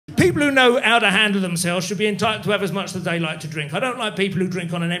People who know how to handle themselves should be entitled to have as much as they like to drink. I don't like people who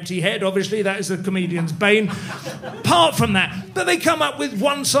drink on an empty head, obviously, that is a comedian's bane. Apart from that, but they come up with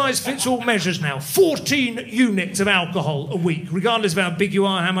one-size-fits-all measures now. 14 units of alcohol a week, regardless of how big you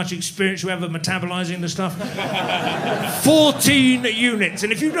are, how much experience you have of metabolising the stuff. 14 units.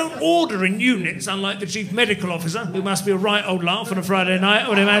 And if you don't order in units, unlike the chief medical officer, who must be a right old laugh on a Friday night, I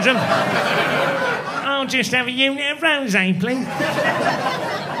would imagine. I'll just have a unit of rosé, please.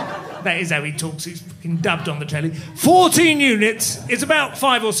 That is how he talks. He's fucking dubbed on the telly. 14 units is about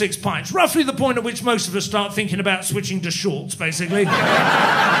 5 or 6 pints. Roughly the point at which most of us start thinking about switching to shorts, basically.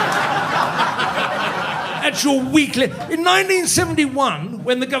 That's your weekly... In 1971,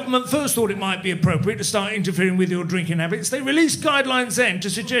 when the government first thought it might be appropriate to start interfering with your drinking habits, they released guidelines then to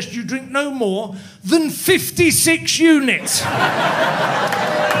suggest you drink no more than 56 units.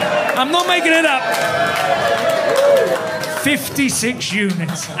 I'm not making it up. 56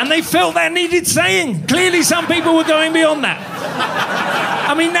 units. And they felt that needed saying. Clearly some people were going beyond that.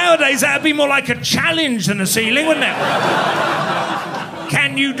 I mean, nowadays that would be more like a challenge than a ceiling, wouldn't it?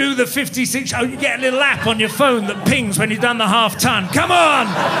 Can you do the 56? Oh, you get a little app on your phone that pings when you've done the half ton. Come on!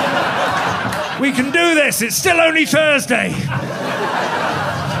 We can do this. It's still only Thursday.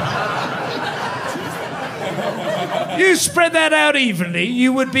 You spread that out evenly,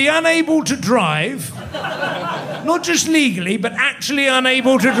 you would be unable to drive. Not just legally, but actually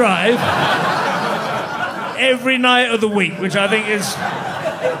unable to drive every night of the week, which I think is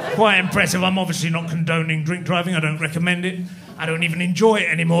quite impressive. I'm obviously not condoning drink driving. I don't recommend it. I don't even enjoy it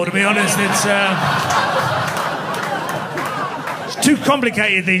anymore, to be honest. It's too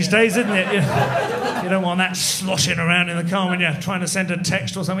complicated these days, isn't it? You don't want that sloshing around in the car when you're trying to send a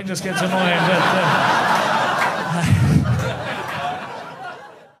text or something. It just gets annoying. But,